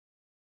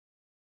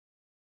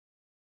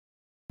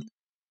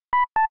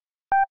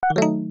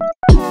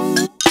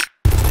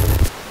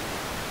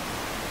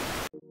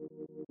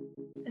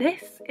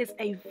This is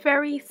a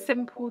very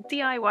simple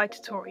DIY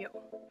tutorial.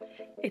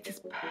 It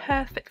is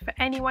perfect for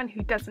anyone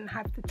who doesn't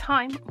have the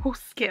time or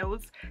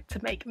skills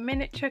to make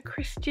miniature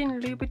Christian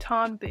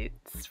Louboutin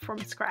boots from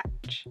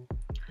scratch.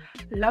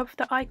 Love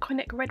the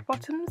iconic red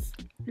bottoms?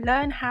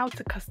 Learn how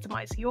to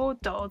customize your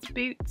doll's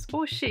boots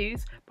or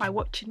shoes by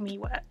watching me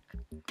work.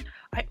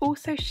 I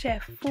also share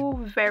 4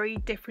 very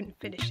different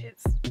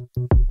finishes.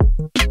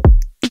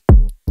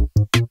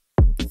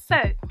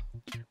 So,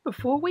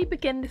 before we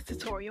begin this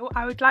tutorial,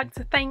 I would like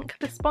to thank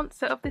the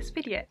sponsor of this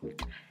video.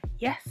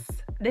 Yes,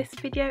 this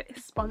video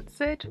is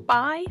sponsored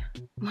by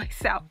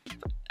myself.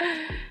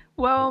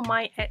 Well,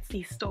 my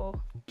Etsy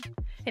store.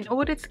 In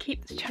order to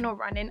keep this channel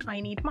running, I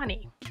need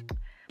money.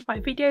 My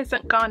videos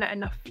don't garner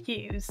enough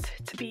views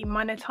to be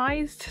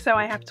monetized, so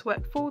I have to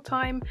work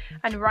full-time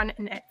and run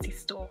an Etsy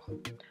store.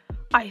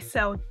 I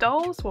sell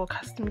dolls or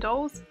custom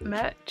dolls,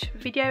 merch,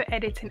 video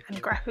editing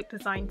and graphic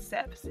design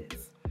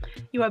services.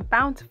 You are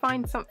bound to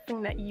find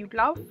something that you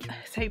love,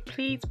 so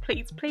please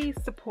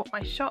support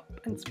my shop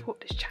and support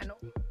this channel.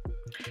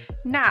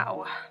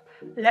 Now,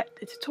 let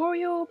the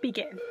tutorial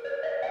begin.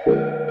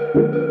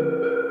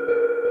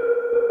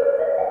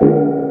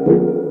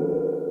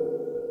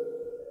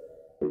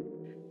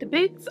 The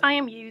boots I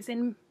am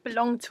using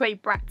belong to a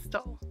Bratz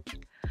doll.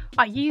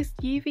 I used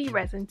UV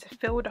resin to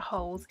fill the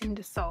holes in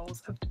the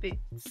soles of the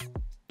boots.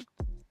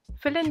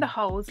 Filling the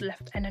holes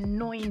left an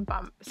annoying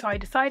bump, so I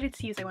decided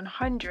to use a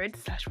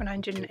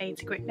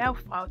 100/180 grit nail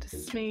file to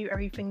smooth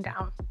everything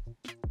down.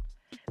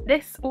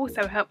 This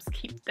also helps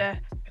keep the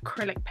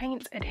acrylic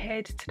paint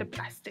adhered to the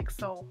plastic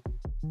sole.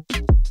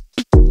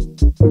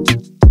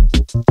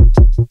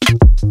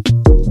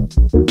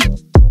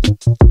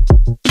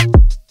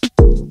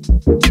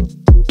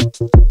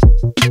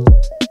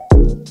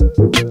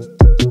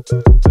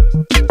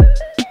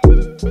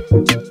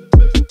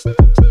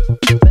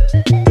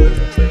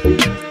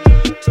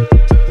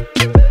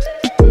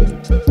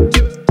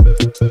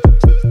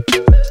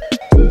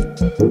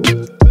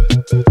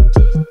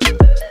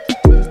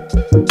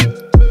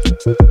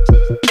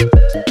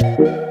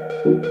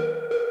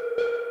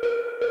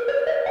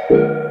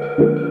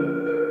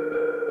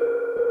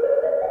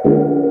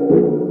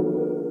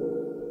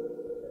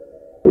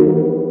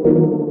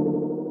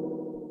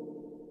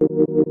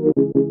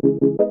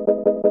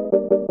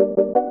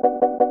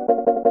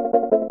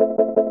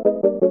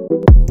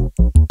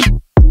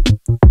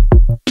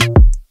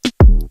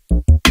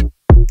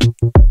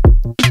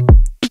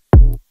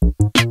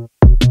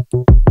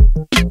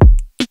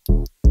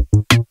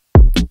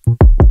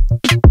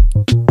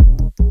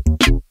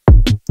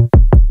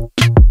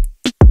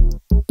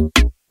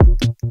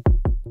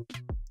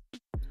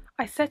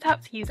 I set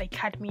out to use a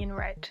cadmium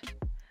red,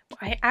 but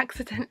I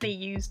accidentally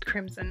used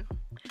crimson.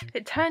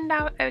 It turned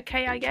out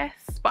okay, I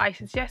guess, but I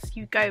suggest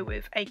you go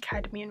with a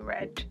cadmium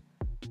red.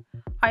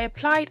 I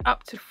applied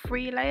up to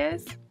 3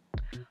 layers.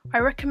 I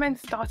recommend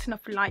starting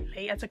off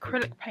lightly as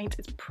acrylic paint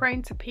is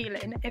prone to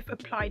peeling if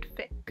applied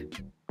thick.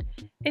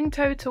 In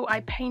total,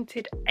 I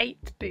painted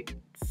 8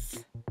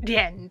 boots. The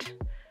end.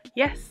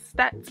 Yes,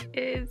 that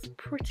is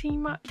pretty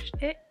much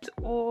it,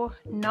 or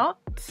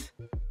not.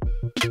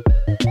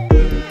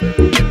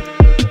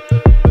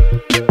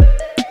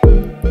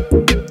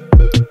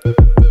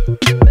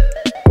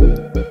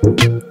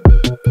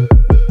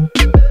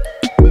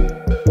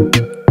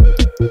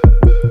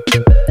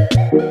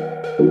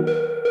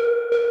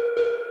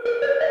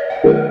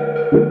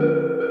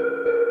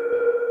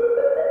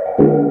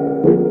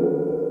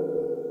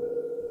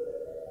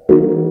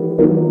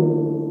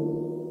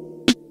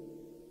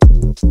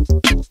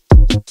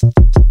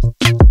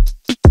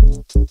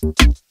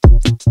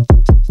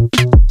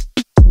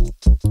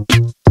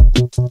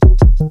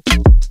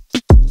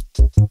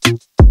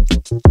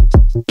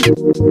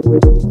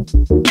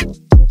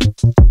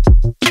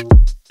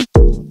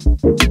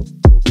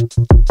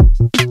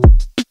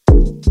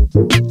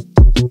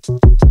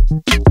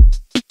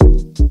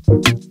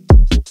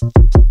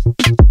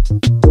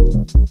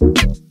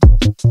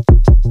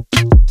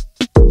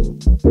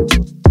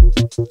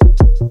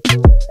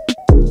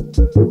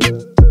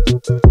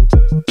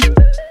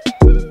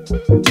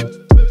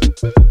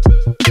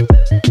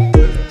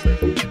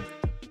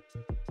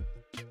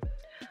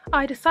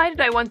 I decided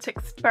I want to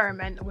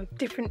experiment with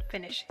different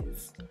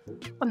finishes.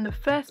 On the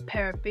first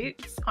pair of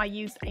boots, I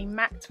used a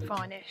matte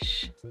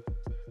varnish.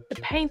 The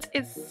paint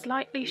is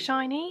slightly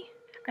shiny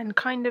and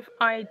kind of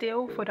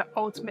ideal for the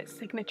ultimate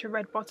signature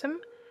red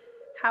bottom.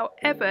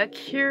 However,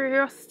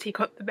 curiosity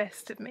got the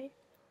best of me.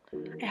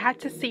 I had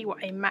to see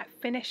what a matte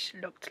finish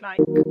looked like.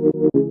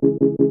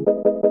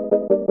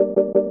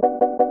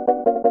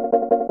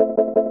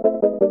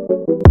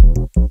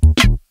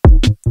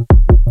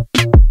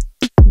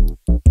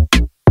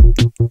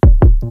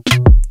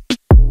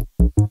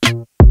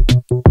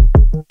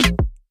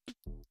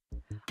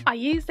 I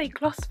used a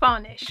gloss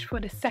varnish for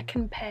the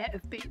second pair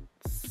of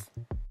boots.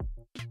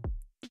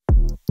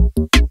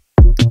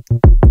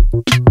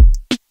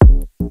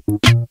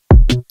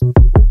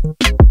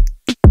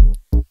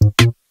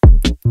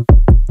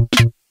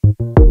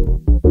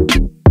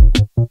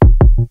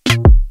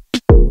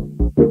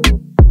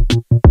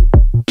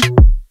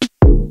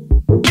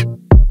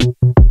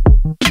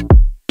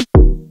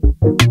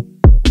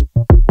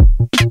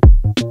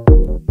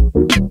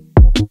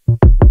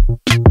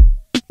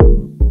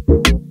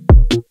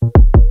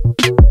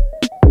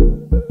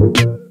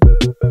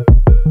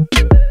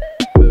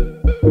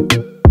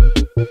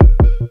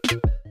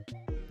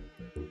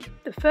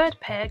 The third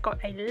pair got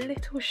a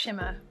little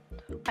shimmer.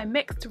 I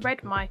mixed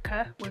red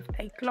mica with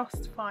a gloss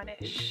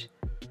varnish.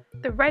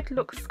 The red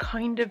looks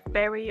kind of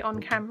berry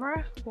on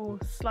camera, or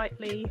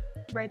slightly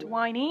red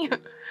winey.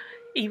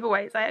 Either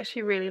ways, I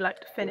actually really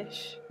like the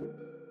finish.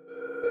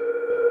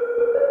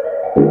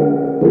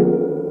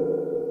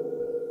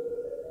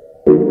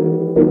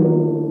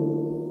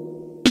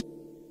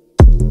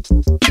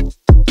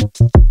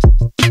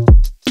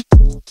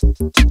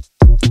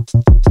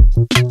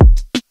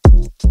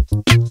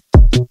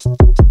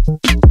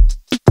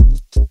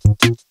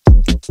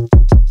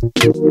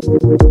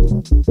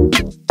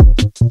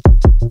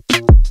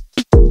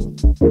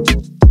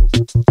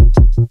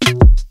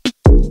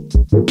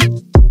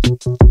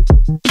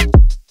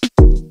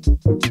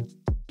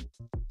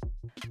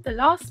 The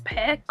last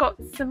pair got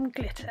some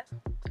glitter.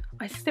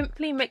 I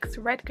simply mixed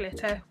red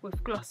glitter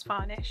with gloss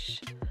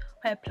varnish.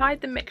 I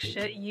applied the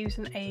mixture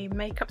using a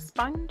makeup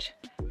sponge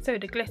so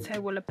the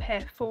glitter will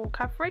appear full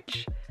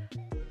coverage.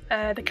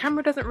 The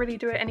camera doesn't really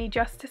do it any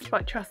justice,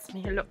 but trust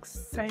me, it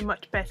looks so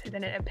much better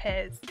than it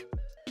appears.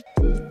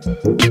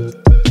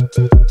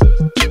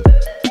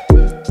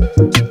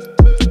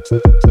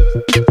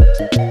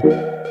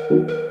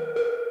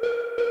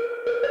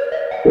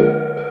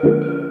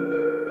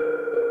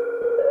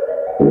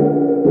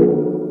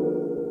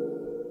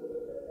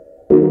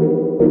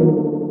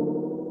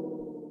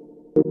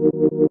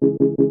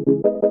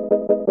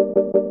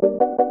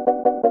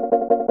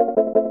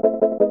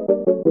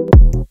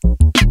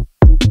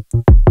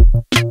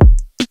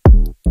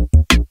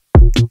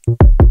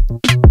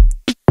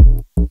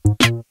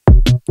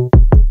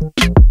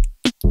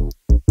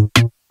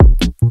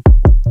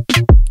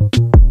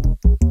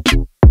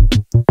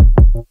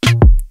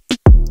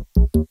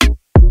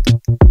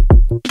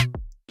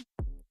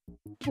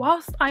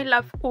 Whilst I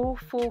love all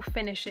four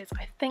finishes,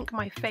 I think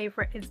my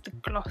favourite is the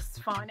gloss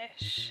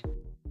varnish.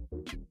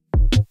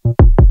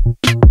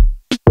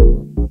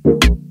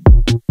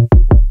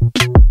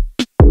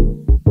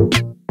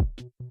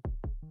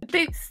 The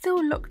boots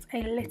still looked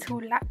a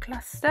little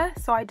lackluster,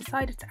 so I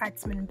decided to add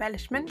some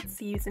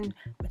embellishments using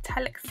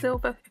metallic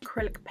silver,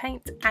 acrylic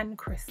paint and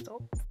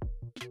crystals.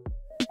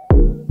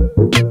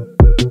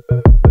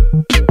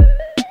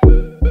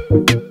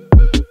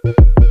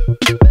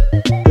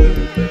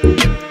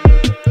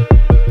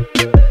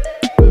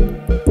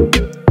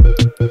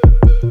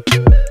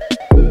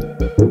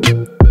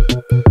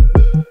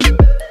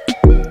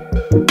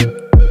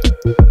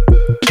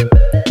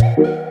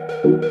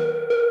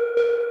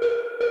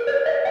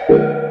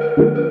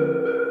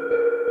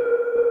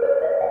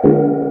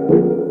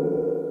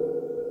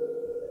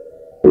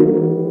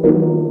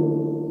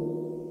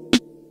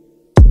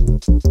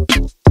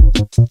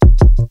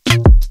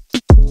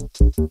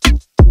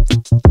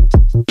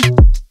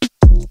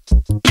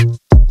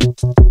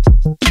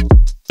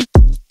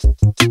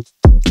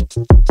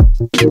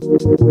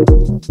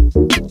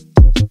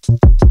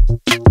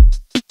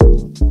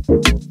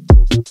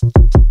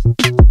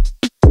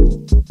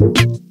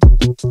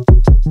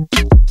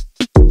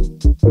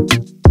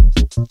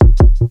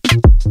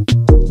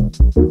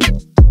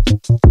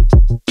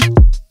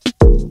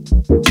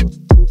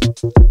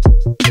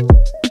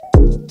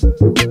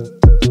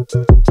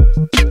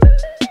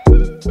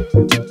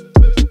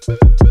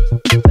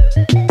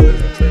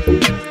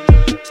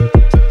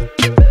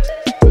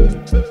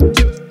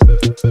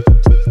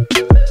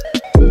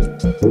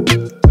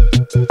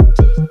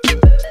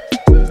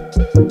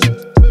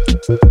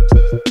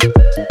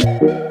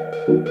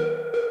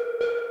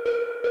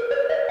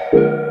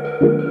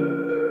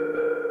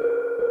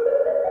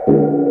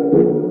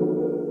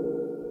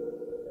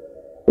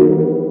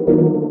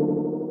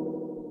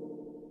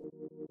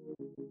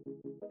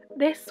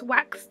 This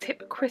wax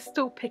tip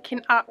crystal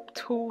picking up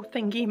tool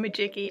thingy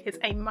majiggy is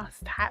a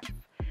must have.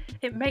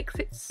 It makes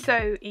it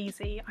so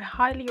easy. I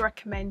highly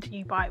recommend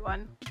you buy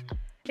one.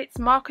 It's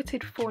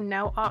marketed for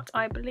nail art,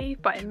 I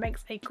believe, but it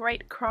makes a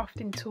great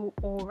crafting tool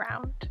all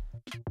round.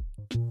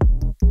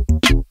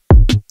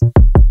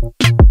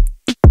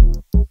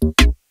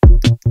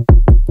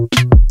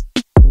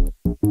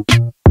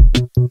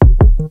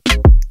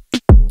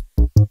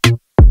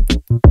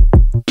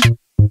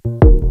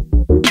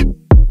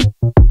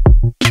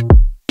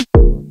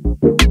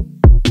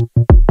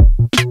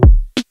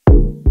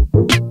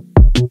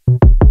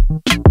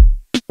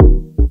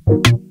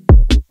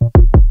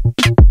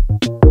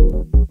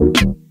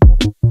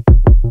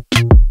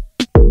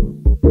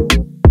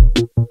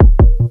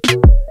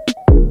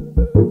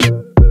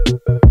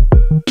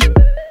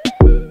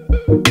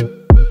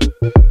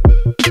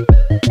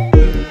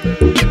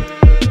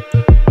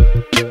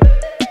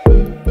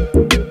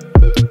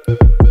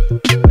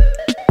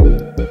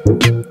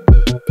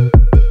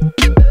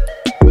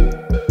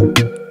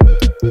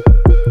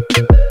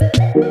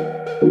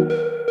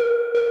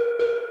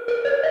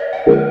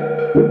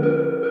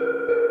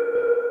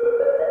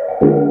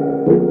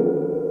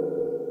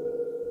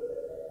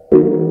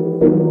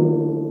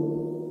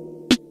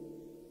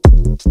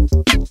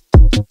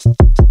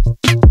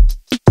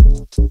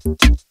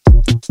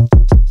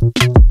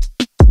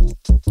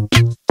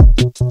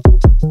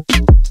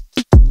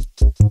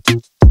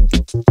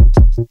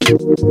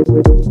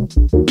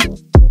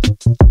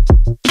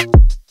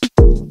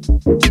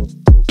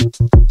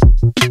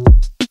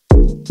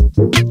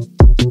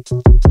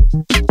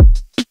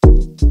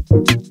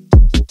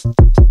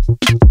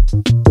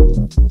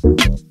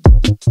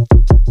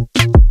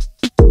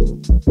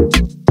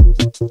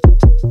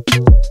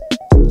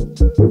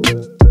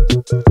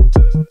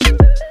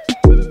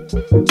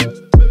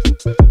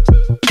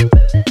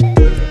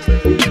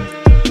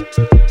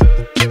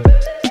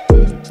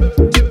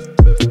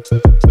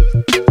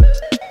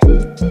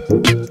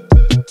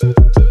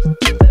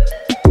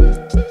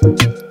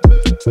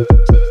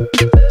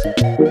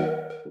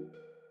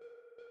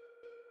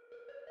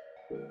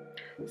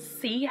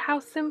 See how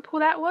simple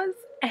that was?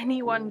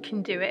 Anyone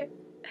can do it.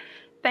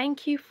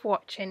 Thank you for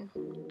watching.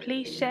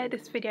 Please share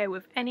this video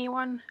with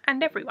anyone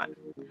and everyone.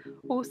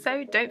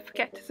 Also, don't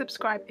forget to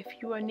subscribe if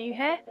you are new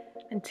here,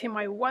 and to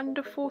my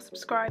wonderful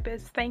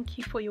subscribers, thank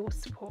you for your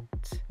support.